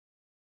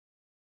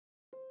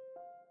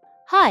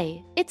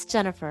Hi, it's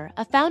Jennifer,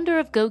 a founder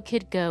of Go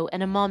Kid Go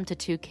and a mom to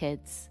 2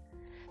 kids.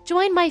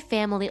 Join my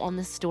family on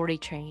the story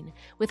train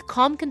with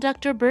calm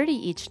conductor Birdie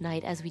each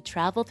night as we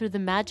travel through the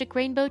magic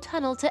rainbow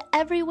tunnel to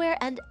everywhere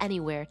and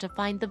anywhere to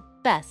find the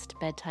best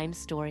bedtime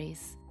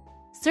stories.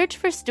 Search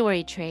for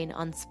Story Train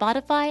on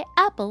Spotify,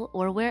 Apple,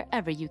 or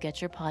wherever you get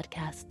your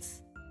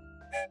podcasts.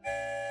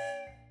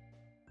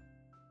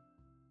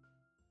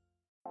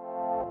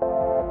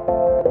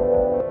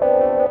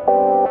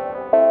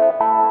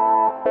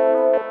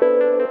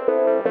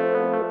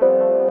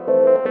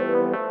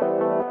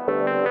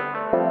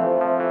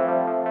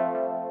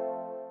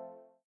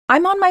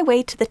 I'm on my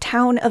way to the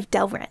town of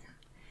Delrin.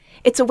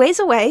 It's a ways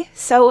away,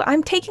 so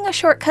I'm taking a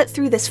shortcut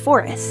through this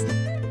forest.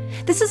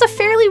 This is a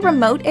fairly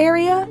remote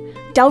area.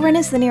 Delrin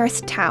is the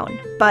nearest town,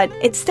 but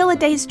it's still a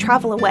day's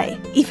travel away,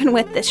 even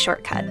with this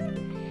shortcut.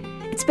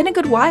 It's been a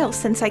good while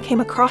since I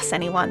came across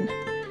anyone.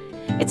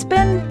 It's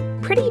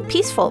been pretty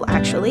peaceful,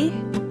 actually,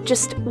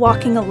 just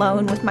walking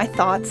alone with my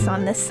thoughts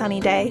on this sunny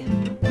day.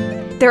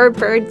 There are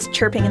birds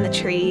chirping in the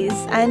trees,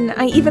 and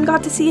I even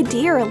got to see a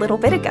deer a little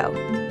bit ago.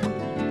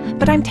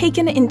 But I'm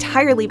taken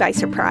entirely by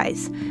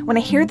surprise when I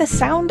hear the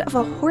sound of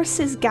a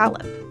horse's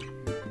gallop.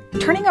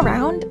 Turning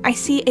around, I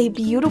see a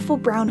beautiful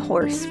brown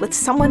horse with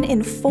someone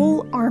in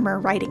full armor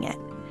riding it.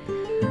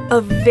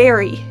 A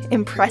very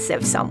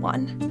impressive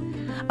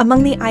someone.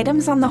 Among the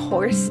items on the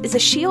horse is a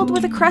shield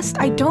with a crest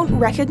I don't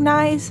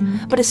recognize,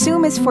 but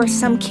assume is for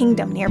some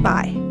kingdom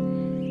nearby.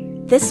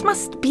 This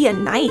must be a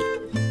knight.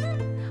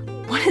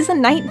 What is a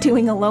knight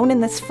doing alone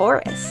in this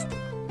forest?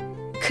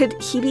 Could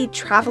he be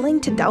traveling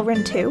to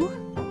Delrin too?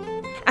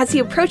 As he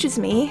approaches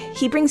me,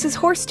 he brings his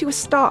horse to a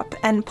stop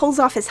and pulls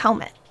off his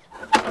helmet.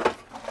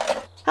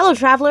 Hello,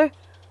 traveler.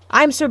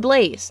 I'm Sir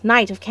Blaze,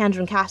 Knight of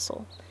Candron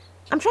Castle.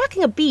 I'm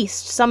tracking a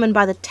beast summoned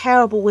by the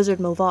terrible wizard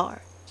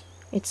Movar.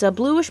 It's a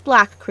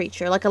bluish-black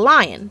creature, like a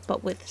lion,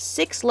 but with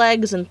 6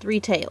 legs and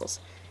 3 tails.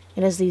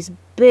 It has these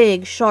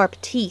big, sharp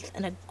teeth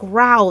and a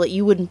growl that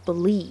you wouldn't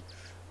believe.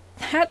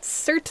 That's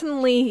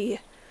certainly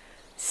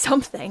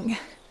something.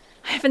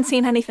 I haven't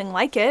seen anything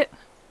like it.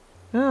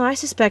 Oh, I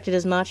suspected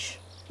as much.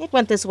 It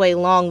went this way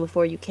long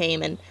before you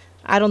came, and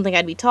I don't think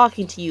I'd be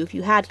talking to you if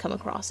you had come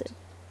across it.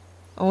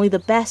 Only the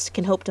best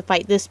can hope to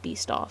fight this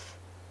beast off.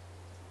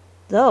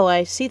 Though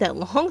I see that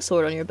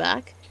longsword on your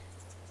back.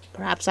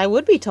 Perhaps I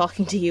would be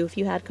talking to you if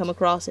you had come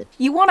across it.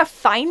 You want to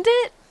find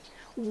it?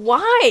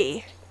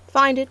 Why?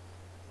 Find it.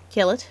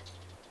 Kill it.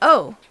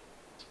 Oh,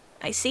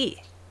 I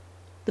see.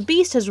 The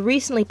beast has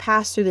recently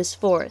passed through this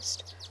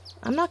forest.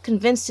 I'm not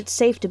convinced it's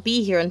safe to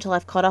be here until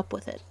I've caught up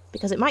with it,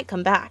 because it might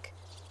come back.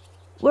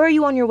 Where are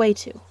you on your way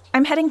to?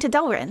 I'm heading to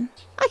Delrin.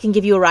 I can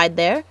give you a ride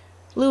there.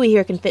 Louis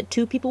here can fit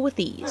 2 people with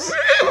ease.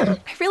 I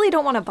really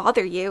don't want to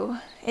bother you.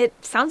 It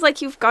sounds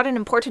like you've got an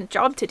important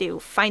job to do,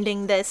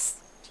 finding this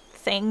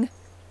thing.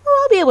 Well,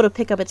 I'll be able to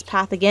pick up its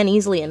path again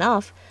easily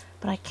enough,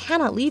 but I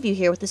cannot leave you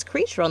here with this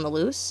creature on the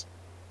loose.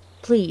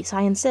 Please,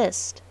 I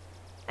insist.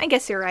 I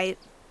guess you're right.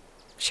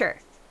 Sure.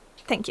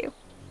 Thank you.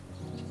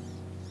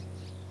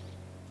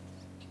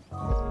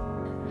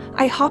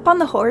 I hop on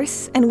the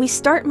horse, and we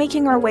start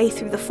making our way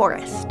through the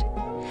forest.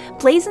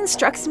 Blaze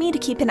instructs me to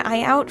keep an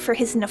eye out for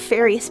his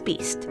nefarious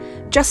beast,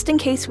 just in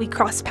case we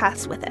cross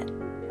paths with it.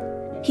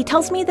 He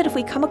tells me that if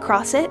we come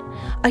across it,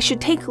 I should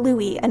take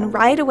Louis and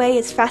ride away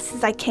as fast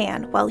as I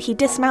can while he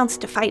dismounts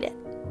to fight it.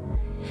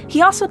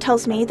 He also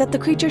tells me that the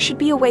creature should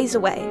be a ways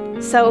away,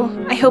 so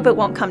I hope it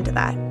won't come to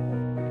that.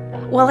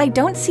 While I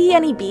don't see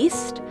any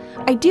beast,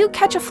 I do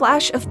catch a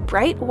flash of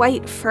bright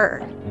white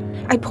fur.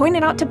 I point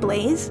it out to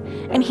Blaze,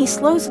 and he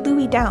slows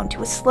Louis down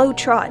to a slow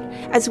trot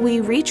as we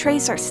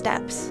retrace our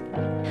steps.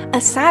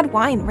 A sad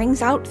whine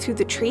rings out through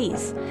the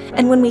trees,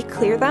 and when we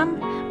clear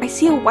them, I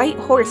see a white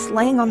horse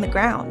laying on the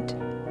ground.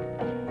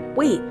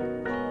 Wait,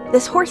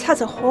 this horse has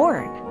a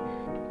horn.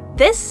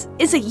 This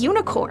is a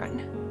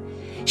unicorn.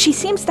 She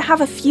seems to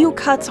have a few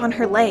cuts on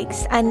her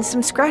legs and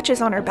some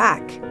scratches on her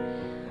back.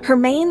 Her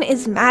mane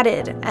is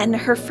matted, and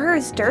her fur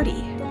is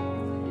dirty.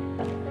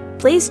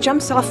 Blaze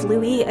jumps off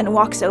Louis and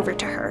walks over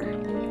to her.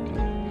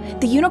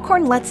 The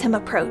unicorn lets him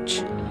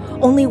approach,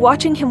 only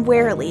watching him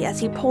warily as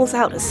he pulls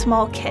out a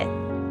small kit.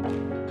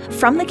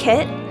 From the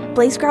kit,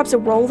 Blaze grabs a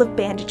roll of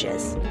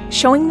bandages,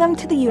 showing them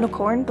to the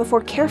unicorn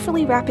before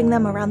carefully wrapping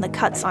them around the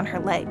cuts on her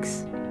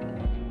legs.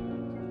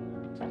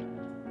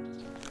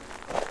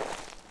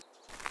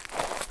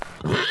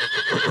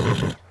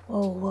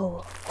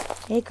 Whoa.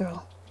 Hey,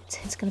 girl.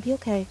 It's gonna be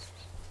okay.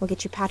 We'll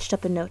get you patched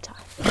up in no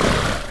time.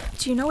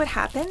 Do you know what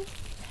happened?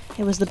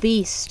 It was the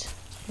beast,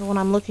 the one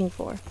I'm looking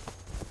for.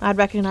 I'd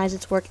recognize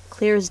its work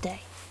clear as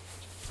day.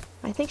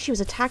 I think she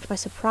was attacked by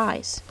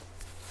surprise.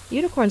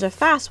 Unicorns are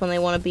fast when they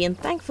want to be, and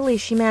thankfully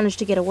she managed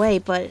to get away,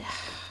 but it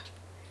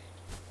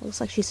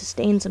looks like she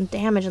sustained some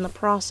damage in the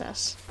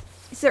process.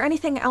 Is there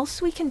anything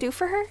else we can do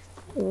for her?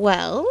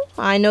 Well,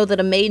 I know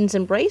that a maiden's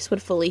embrace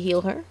would fully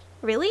heal her.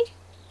 Really?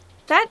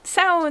 That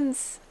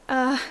sounds,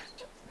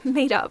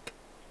 made up.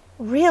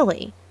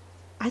 Really?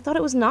 I thought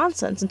it was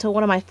nonsense until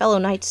one of my fellow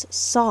knights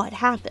saw it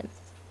happen.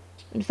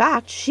 In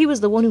fact, she was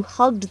the one who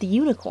hugged the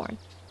unicorn.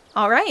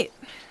 All right.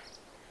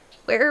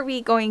 Where are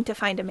we going to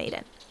find a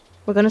maiden?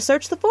 We're going to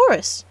search the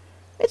forest.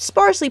 It's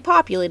sparsely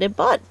populated,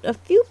 but a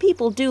few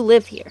people do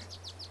live here,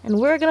 and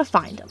we're going to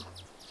find them.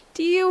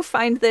 Do you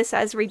find this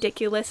as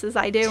ridiculous as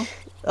I do?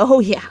 Oh,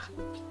 yeah.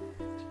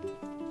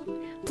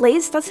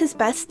 Blaze does his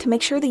best to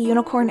make sure the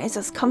unicorn is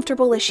as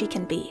comfortable as she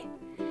can be.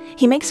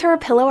 He makes her a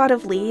pillow out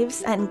of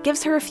leaves and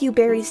gives her a few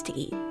berries to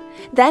eat.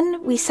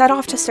 Then we set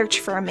off to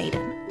search for a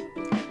maiden.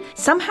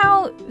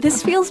 Somehow,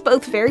 this feels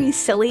both very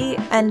silly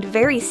and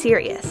very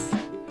serious.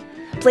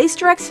 Blaze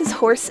directs his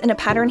horse in a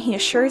pattern he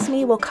assures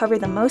me will cover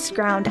the most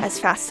ground as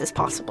fast as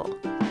possible.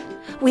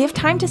 We have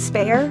time to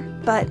spare,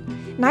 but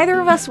neither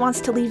of us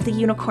wants to leave the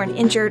unicorn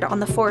injured on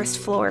the forest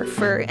floor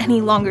for any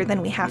longer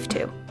than we have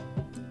to.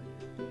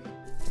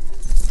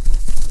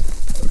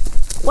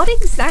 What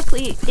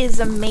exactly is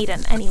a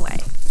maiden,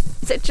 anyway?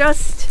 Is it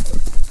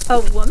just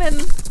a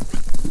woman?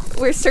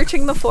 We're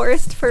searching the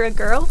forest for a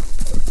girl?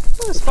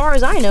 Well, as far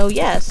as I know,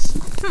 yes.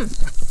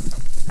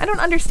 I don't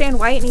understand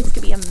why it needs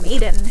to be a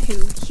maiden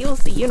who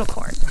heals the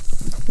unicorn.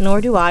 Nor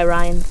do I,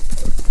 Ryan.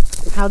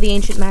 How the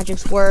ancient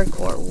magics work,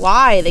 or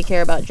why they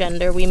care about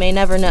gender, we may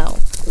never know.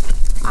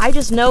 I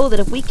just know that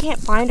if we can't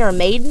find our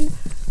maiden,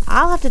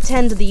 I'll have to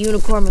tend to the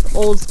unicorn with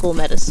old school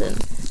medicine.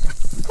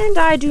 And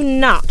I do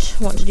not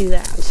want to do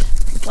that.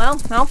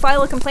 Well, I'll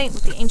file a complaint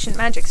with the ancient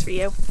magics for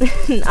you.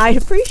 I'd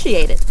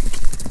appreciate it.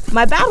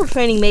 My battle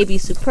training may be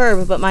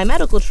superb, but my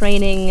medical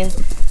training,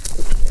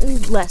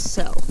 less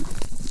so.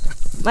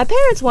 My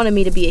parents wanted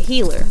me to be a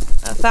healer,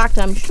 a fact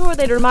I'm sure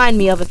they'd remind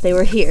me of if they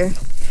were here.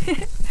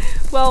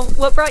 Well,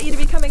 what brought you to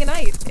becoming a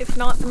knight, if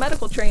not the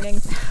medical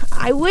training?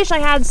 I wish I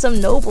had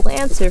some noble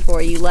answer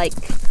for you, like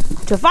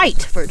to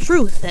fight for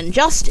truth and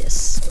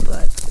justice,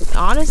 but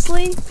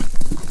honestly,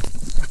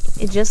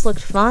 it just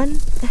looked fun.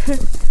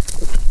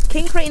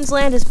 King Creighton's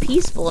land is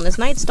peaceful and his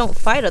knights don't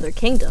fight other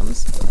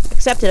kingdoms,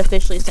 except at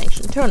officially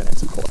sanctioned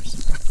tournaments, of course.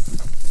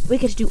 We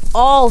get to do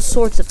all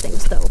sorts of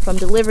things, though, from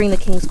delivering the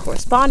king's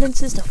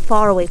correspondences to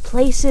faraway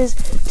places,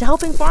 to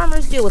helping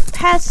farmers deal with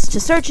pests, to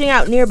searching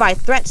out nearby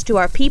threats to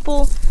our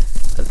people.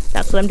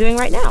 That's what I'm doing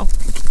right now.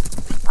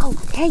 Oh,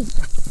 hey,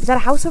 is that a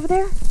house over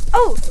there?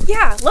 Oh,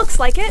 yeah, looks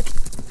like it.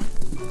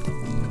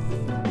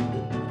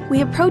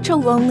 We approach a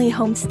lonely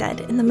homestead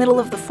in the middle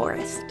of the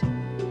forest.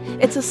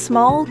 It's a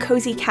small,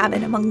 cozy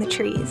cabin among the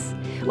trees,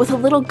 with a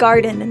little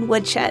garden and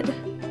woodshed.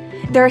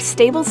 There are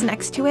stables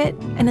next to it,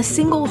 and a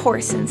single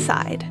horse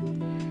inside.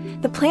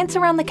 The plants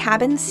around the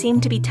cabin seem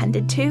to be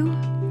tended to,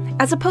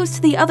 as opposed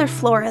to the other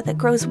flora that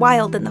grows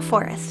wild in the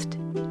forest.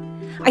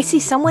 I see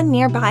someone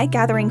nearby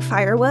gathering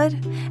firewood,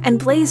 and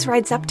Blaze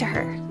rides up to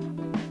her.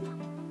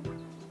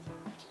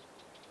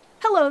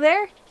 Hello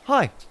there.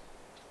 Hi.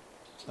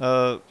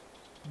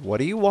 What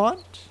do you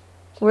want?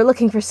 We're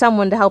looking for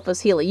someone to help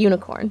us heal a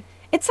unicorn.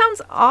 It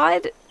sounds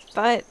odd,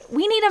 but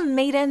we need a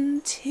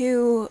maiden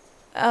to,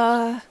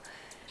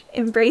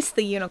 embrace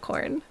the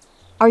unicorn.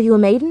 Are you a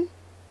maiden?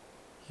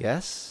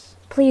 Yes?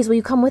 Please, will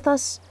you come with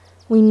us?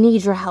 We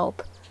need your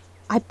help.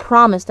 I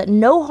promise that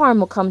no harm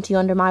will come to you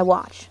under my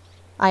watch.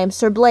 I am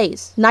Sir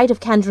Blaze, Knight of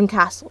Candron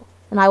Castle,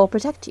 and I will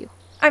protect you.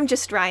 I'm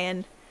just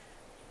Ryan,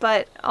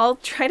 but I'll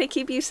try to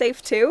keep you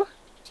safe too.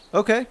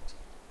 Okay.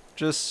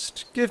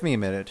 Just give me a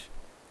minute.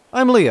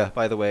 I'm Leah,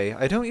 by the way.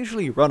 I don't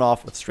usually run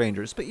off with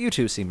strangers, but you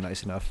two seem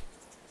nice enough.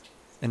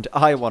 And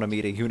I want to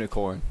meet a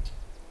unicorn.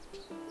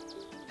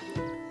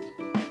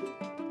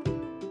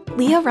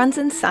 Leah runs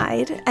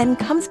inside and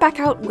comes back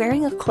out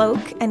wearing a cloak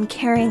and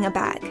carrying a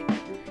bag.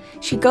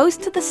 She goes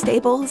to the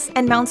stables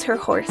and mounts her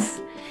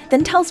horse,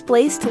 then tells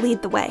Blaze to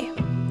lead the way.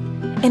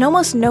 In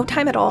almost no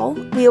time at all,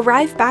 we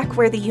arrive back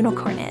where the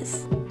unicorn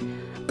is.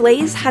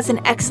 Blaze has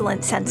an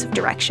excellent sense of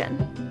direction.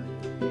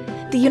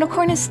 The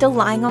unicorn is still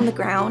lying on the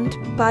ground,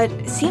 but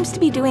seems to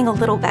be doing a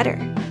little better.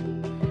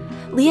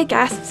 Leah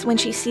gasps when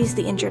she sees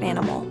the injured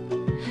animal.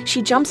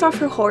 She jumps off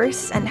her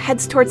horse and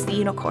heads towards the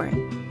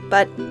unicorn,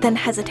 but then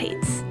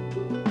hesitates.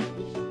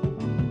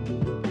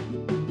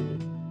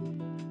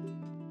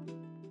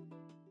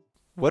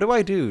 What do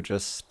I do?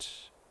 Just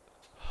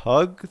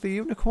hug the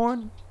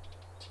unicorn?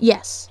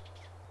 Yes,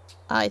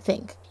 I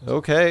think.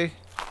 Okay.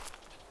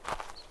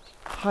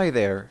 Hi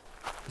there.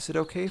 Is it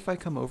okay if I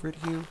come over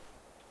to you?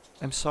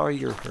 I'm sorry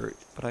you're hurt,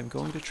 but I'm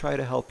going to try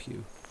to help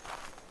you.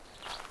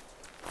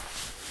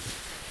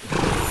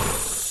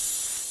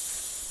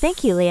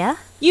 Thank you, Leah.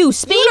 You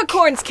speak?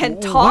 Unicorns can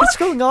talk? What's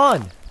going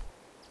on?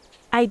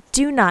 I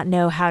do not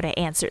know how to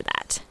answer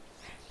that.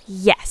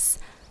 Yes,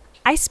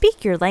 I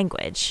speak your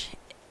language.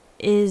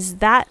 Is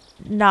that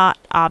not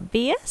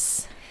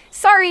obvious?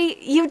 Sorry,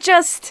 you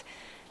just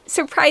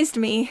surprised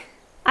me.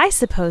 I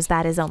suppose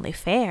that is only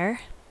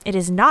fair. It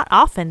is not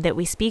often that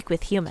we speak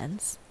with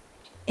humans.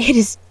 It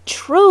is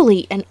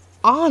truly an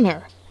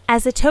honor.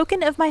 As a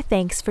token of my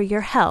thanks for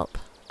your help,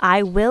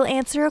 I will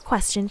answer a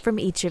question from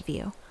each of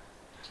you.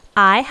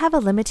 I have a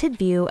limited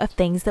view of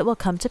things that will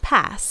come to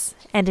pass,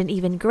 and an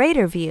even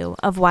greater view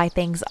of why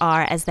things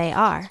are as they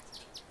are.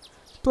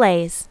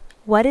 Blaze,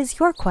 what is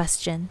your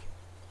question?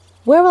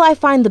 Where will I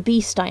find the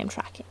beast I am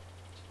tracking?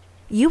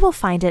 You will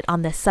find it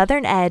on the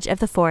southern edge of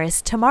the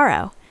forest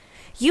tomorrow.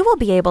 You will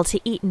be able to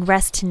eat and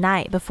rest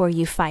tonight before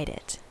you fight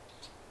it.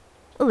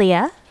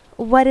 Leah,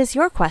 what is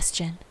your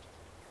question?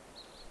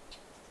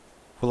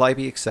 Will I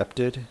be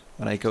accepted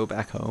when I go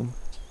back home?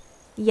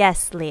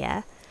 Yes,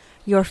 Leah.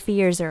 Your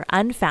fears are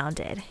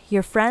unfounded.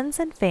 Your friends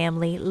and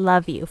family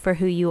love you for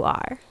who you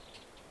are.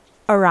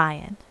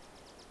 Orion,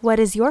 what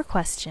is your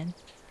question?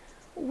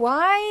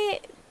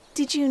 Why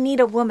did you need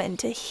a woman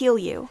to heal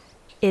you?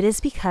 It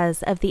is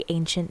because of the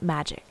ancient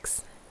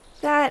magics.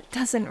 That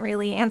doesn't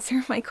really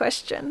answer my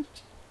question.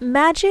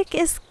 Magic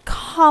is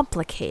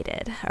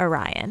complicated,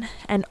 Orion,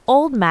 and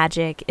old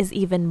magic is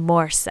even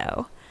more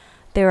so.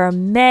 There are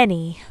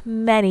many,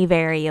 many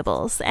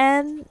variables,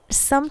 and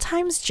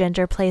sometimes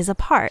gender plays a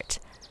part.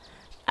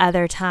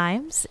 Other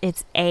times,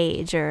 it's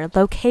age or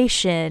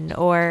location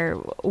or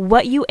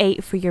what you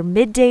ate for your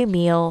midday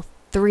meal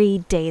 3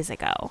 days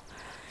ago.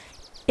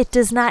 It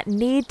does not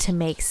need to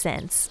make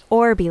sense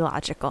or be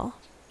logical.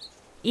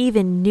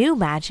 Even new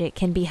magic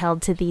can be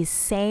held to these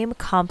same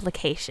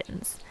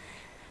complications.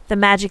 The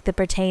magic that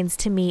pertains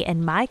to me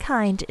and my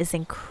kind is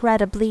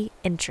incredibly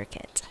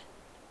intricate.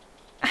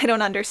 I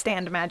don't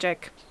understand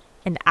magic.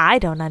 And I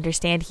don't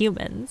understand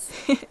humans.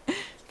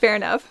 Fair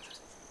enough.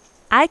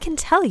 I can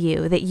tell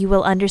you that you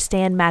will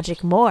understand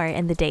magic more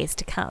in the days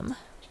to come.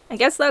 I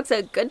guess that's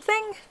a good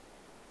thing.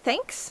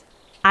 Thanks.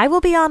 I will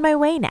be on my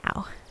way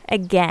now.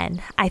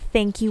 Again, I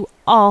thank you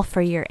all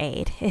for your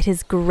aid. It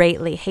has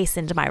greatly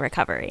hastened my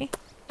recovery.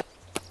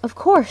 Of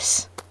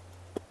course.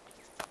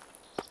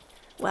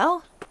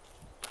 Well,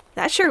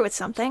 that sure was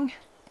something.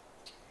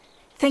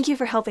 Thank you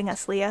for helping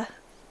us, Leah.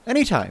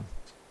 Anytime.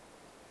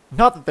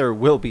 Not that there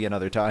will be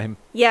another time,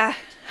 Yeah,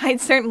 I'd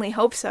certainly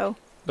hope so.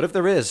 but if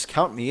there is,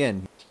 count me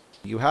in.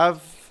 You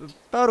have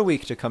about a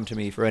week to come to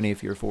me for any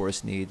of your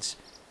forest needs.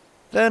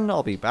 Then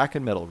I'll be back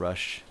in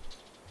Middlerush.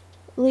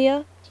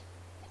 Leah,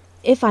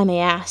 if I may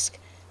ask,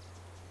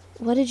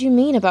 what did you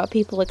mean about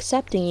people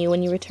accepting you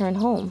when you return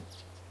home?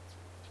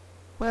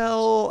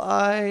 Well,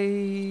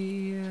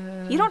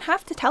 You don't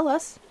have to tell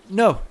us.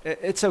 No,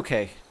 it's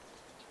okay.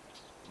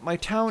 My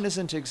town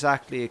isn't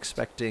exactly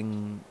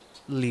expecting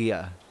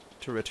Leah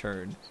to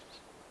return.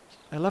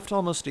 I left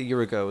almost a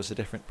year ago as a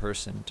different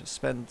person to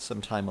spend some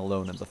time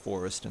alone in the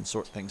forest and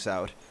sort things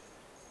out.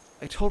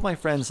 I told my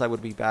friends I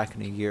would be back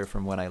in a year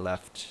from when I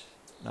left.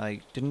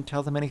 I didn't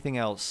tell them anything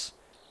else.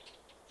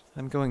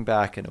 I'm going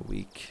back in a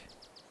week.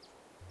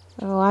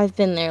 Oh, I've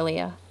been there,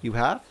 Leah. You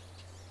have?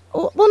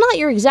 Well, not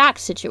your exact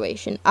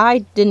situation. I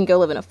didn't go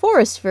live in a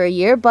forest for a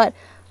year, but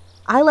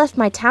I left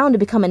my town to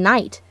become a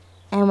knight.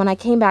 And when I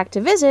came back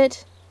to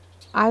visit,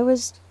 I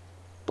was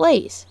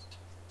Blaze.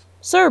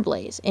 Sir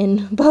Blaze,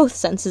 in both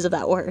senses of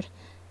that word.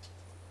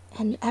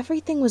 And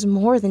everything was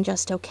more than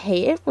just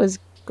okay. It was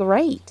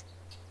great.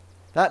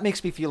 That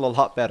makes me feel a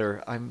lot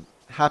better. I'm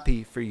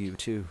happy for you,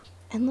 too.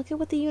 And look at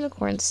what the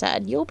unicorn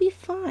said. You'll be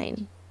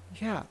fine.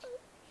 Yeah,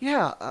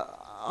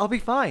 I'll be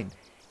fine.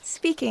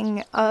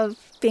 Speaking of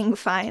being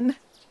fine,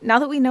 now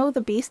that we know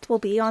the beast will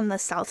be on the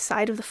south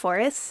side of the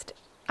forest,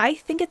 I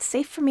think it's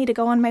safe for me to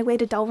go on my way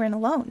to Delrin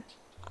alone.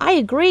 I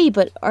agree,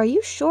 but are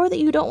you sure that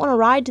you don't want to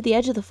ride to the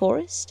edge of the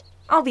forest?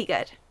 I'll be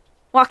good.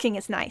 Walking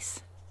is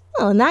nice.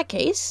 Well, in that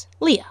case,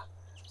 Leah,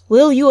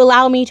 will you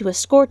allow me to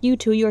escort you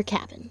to your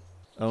cabin?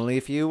 Only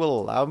if you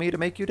will allow me to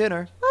make you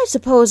dinner. I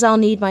suppose I'll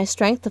need my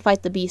strength to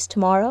fight the beast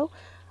tomorrow.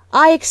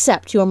 I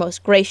accept your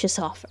most gracious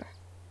offer.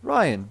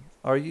 Ryan,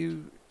 are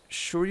you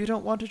sure you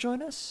don't want to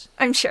join us?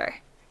 I'm sure.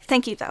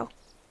 Thank you, though.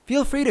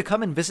 Feel free to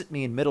come and visit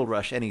me in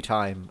Middlerush any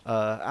time.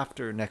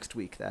 After next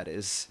week, that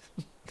is.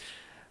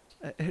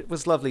 It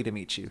was lovely to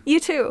meet you. You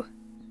too.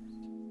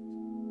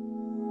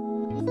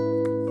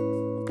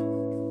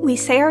 We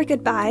say our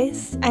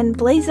goodbyes, and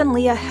Blaze and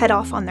Leah head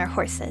off on their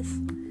horses.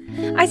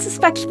 I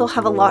suspect they'll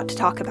have a lot to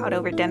talk about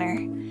over dinner,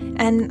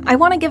 and I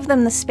want to give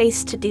them the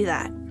space to do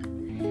that.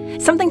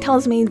 Something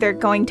tells me they're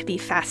going to be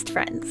fast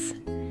friends.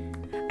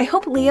 I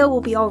hope Leah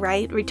will be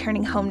alright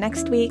returning home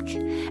next week,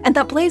 and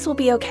that Blaze will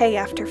be okay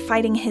after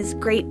fighting his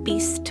great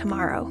beast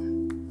tomorrow.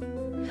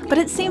 But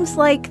it seems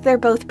like they're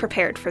both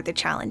prepared for the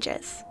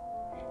challenges.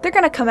 They're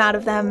gonna come out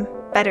of them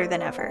better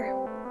than ever.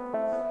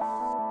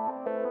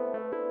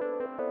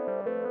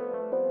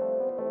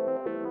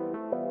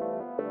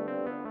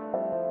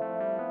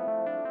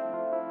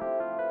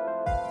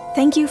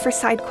 Thank you for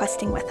side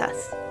questing with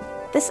us.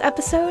 This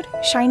episode,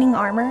 Shining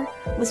Armor,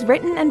 was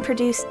written and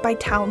produced by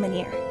Tal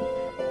Minear.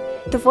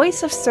 The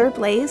voice of Sir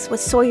Blaze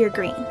was Sawyer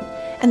Green,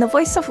 and the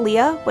voice of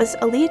Leah was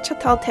Ali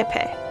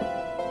Chataltepe.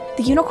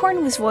 The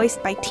unicorn was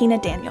voiced by Tina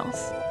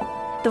Daniels.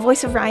 The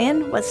voice of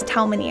Ryan was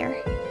Tal Minear.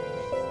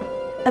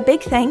 A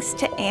big thanks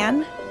to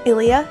Anne,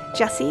 Ilya,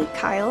 Jesse,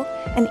 Kyle,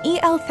 and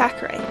E.L.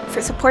 Thackeray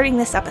for supporting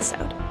this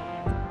episode.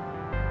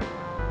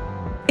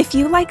 If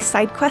you like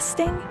side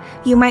questing,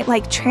 you might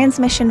like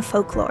Transmission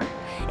Folklore,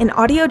 an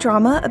audio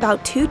drama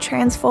about two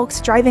trans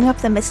folks driving up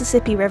the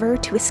Mississippi River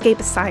to escape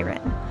a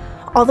siren,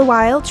 all the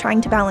while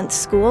trying to balance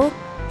school,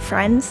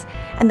 friends,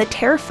 and the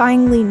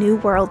terrifyingly new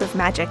world of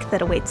magic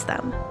that awaits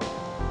them.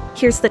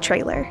 Here's the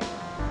trailer.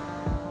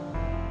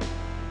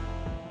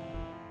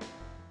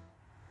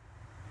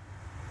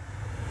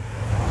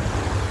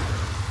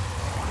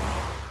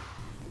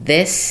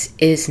 This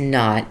is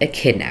not a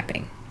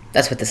kidnapping.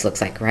 That's what this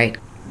looks like, right?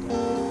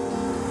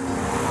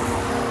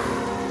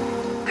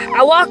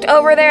 I walked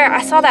over there,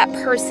 I saw that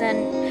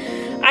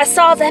person. I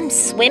saw them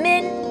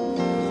swimming.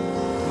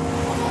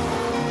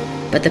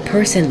 But the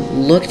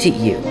person looked at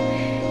you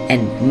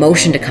and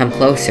motioned to come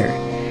closer.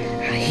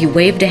 He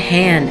waved a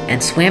hand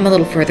and swam a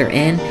little further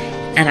in,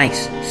 and I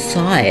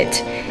saw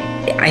it.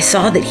 I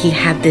saw that he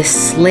had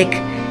this slick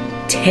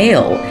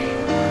tail.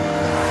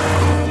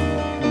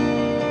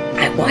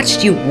 I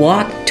watched you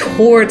walk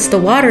towards the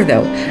water,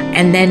 though,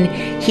 and then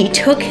he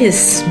took his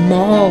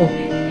small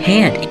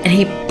hand and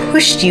he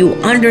pushed you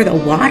under the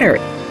water.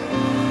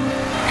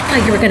 I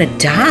thought you were gonna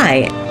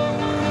die.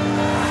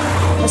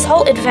 This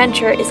whole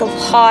adventure is a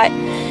lot.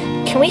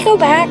 Can we go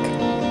back?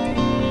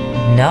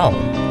 No.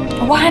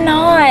 Why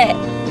not?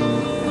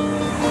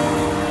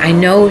 I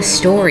know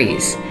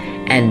stories,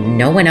 and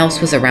no one else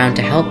was around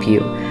to help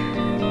you.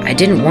 I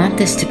didn't want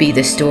this to be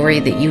the story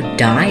that you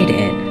died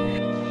in.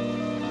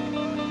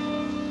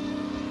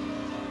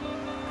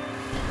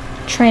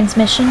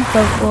 Transmission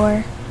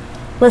Folklore.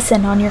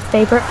 Listen on your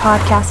favorite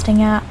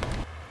podcasting app.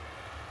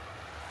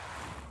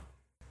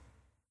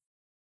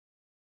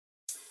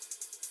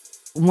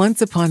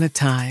 Once upon a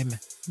time,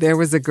 there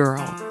was a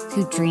girl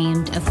who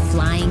dreamed of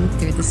flying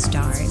through the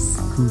stars,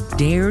 who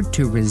dared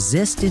to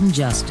resist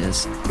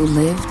injustice, who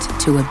lived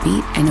to a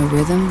beat and a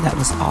rhythm that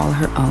was all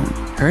her own.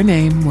 Her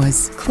name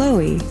was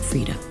Chloe,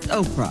 Frida,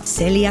 Oprah,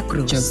 Celia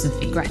Cruz,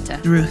 Josephine, Greta,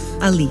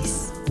 Ruth,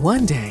 Alice.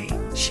 One day,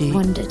 she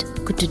wondered,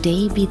 could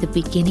today be the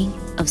beginning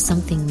of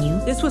something new?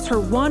 This was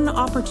her one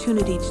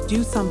opportunity to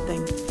do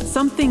something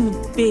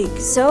big.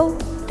 So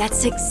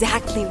that's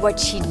exactly what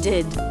she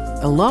did.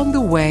 Along the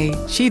way,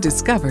 she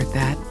discovered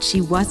that she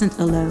wasn't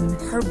alone.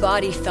 Her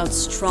body felt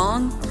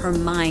strong, her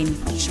mind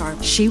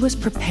sharp. She was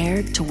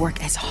prepared to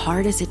work as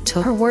hard as it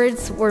took. Her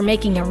words were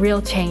making a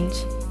real change,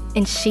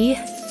 and she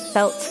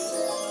felt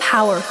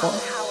powerful.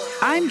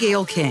 I'm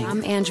Gail King.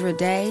 I'm Andra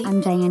Day.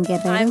 I'm Diane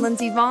Guerrero. I'm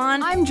Lindsay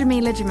Vaughn. I'm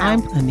Jamila Jamal.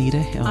 I'm Anita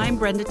Hill. I'm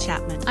Brenda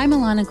Chapman. I'm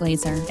Alana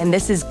Glazer. And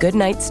this is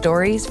Goodnight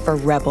Stories for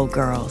Rebel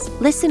Girls.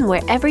 Listen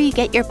wherever you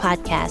get your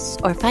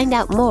podcasts or find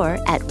out more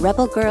at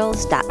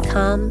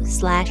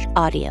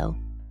rebelgirls.com/audio.